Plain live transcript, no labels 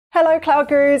Hello Cloud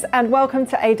Gurus and welcome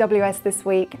to AWS This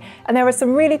Week. And there are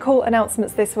some really cool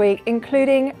announcements this week,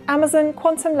 including Amazon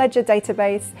Quantum Ledger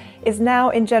Database is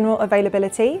now in general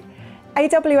availability.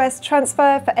 AWS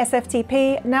Transfer for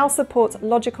SFTP now supports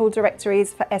Logical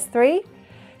Directories for S3.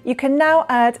 You can now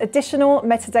add additional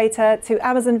metadata to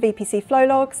Amazon VPC Flow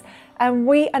Logs, and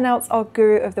we announce our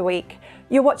Guru of the Week.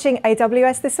 You're watching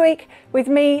AWS This Week with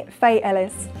me, Faye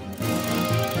Ellis.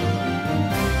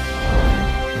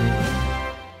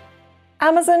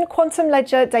 Amazon Quantum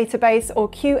Ledger Database, or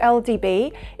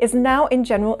QLDB, is now in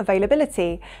general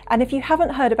availability. And if you haven't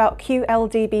heard about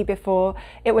QLDB before,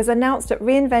 it was announced at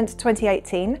reInvent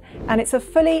 2018, and it's a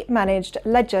fully managed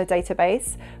ledger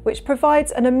database which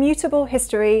provides an immutable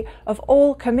history of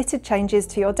all committed changes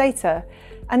to your data.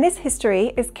 And this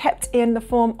history is kept in the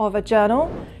form of a journal,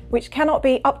 which cannot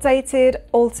be updated,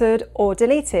 altered, or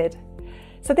deleted.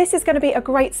 So this is going to be a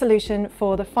great solution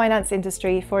for the finance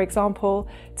industry, for example,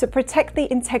 to protect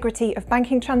the integrity of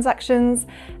banking transactions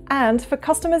and for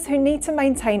customers who need to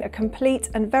maintain a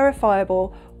complete and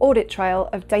verifiable audit trail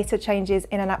of data changes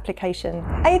in an application.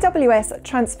 AWS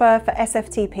Transfer for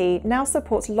SFTP now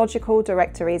supports Logical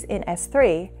Directories in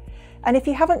S3. And if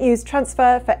you haven't used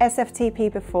Transfer for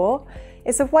SFTP before,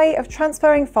 it's a way of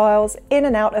transferring files in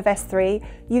and out of S3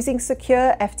 using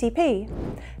secure FTP.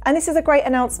 And this is a great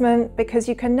announcement because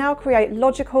you can now create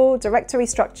logical directory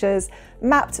structures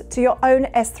mapped to your own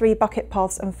S3 bucket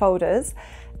paths and folders.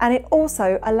 And it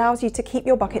also allows you to keep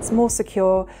your buckets more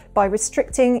secure by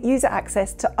restricting user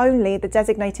access to only the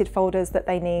designated folders that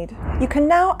they need. You can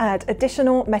now add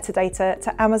additional metadata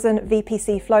to Amazon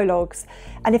VPC Flow Logs.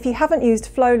 And if you haven't used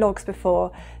Flow Logs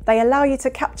before, they allow you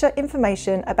to capture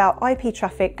information about IP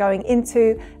traffic going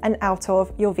into and out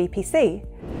of your VPC.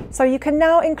 So you can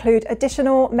now include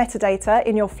additional metadata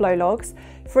in your Flow Logs.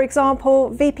 For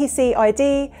example, VPC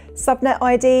ID, subnet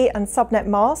ID, and subnet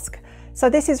mask. So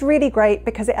this is really great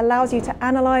because it allows you to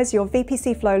analyze your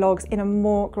VPC Flow Logs in a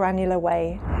more granular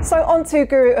way. So on to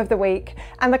Guru of the Week.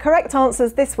 And the correct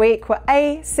answers this week were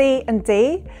A, C, and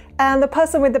D. And the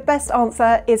person with the best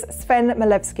answer is Sven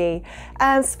Malevsky.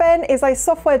 And Sven is a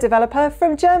software developer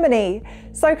from Germany.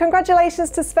 So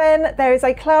congratulations to Sven. There is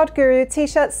a Cloud Guru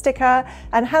t-shirt, sticker,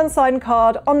 and hand-signed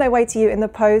card on their way to you in the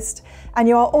post. And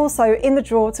you are also in the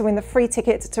draw to win the free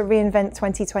ticket to reInvent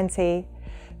 2020.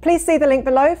 Please see the link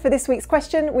below for this week's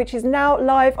question, which is now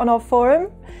live on our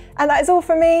forum. And that is all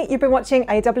from me. You've been watching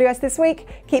AWS This Week.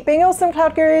 Keep being awesome,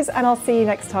 Cloud Gurus, and I'll see you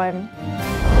next time.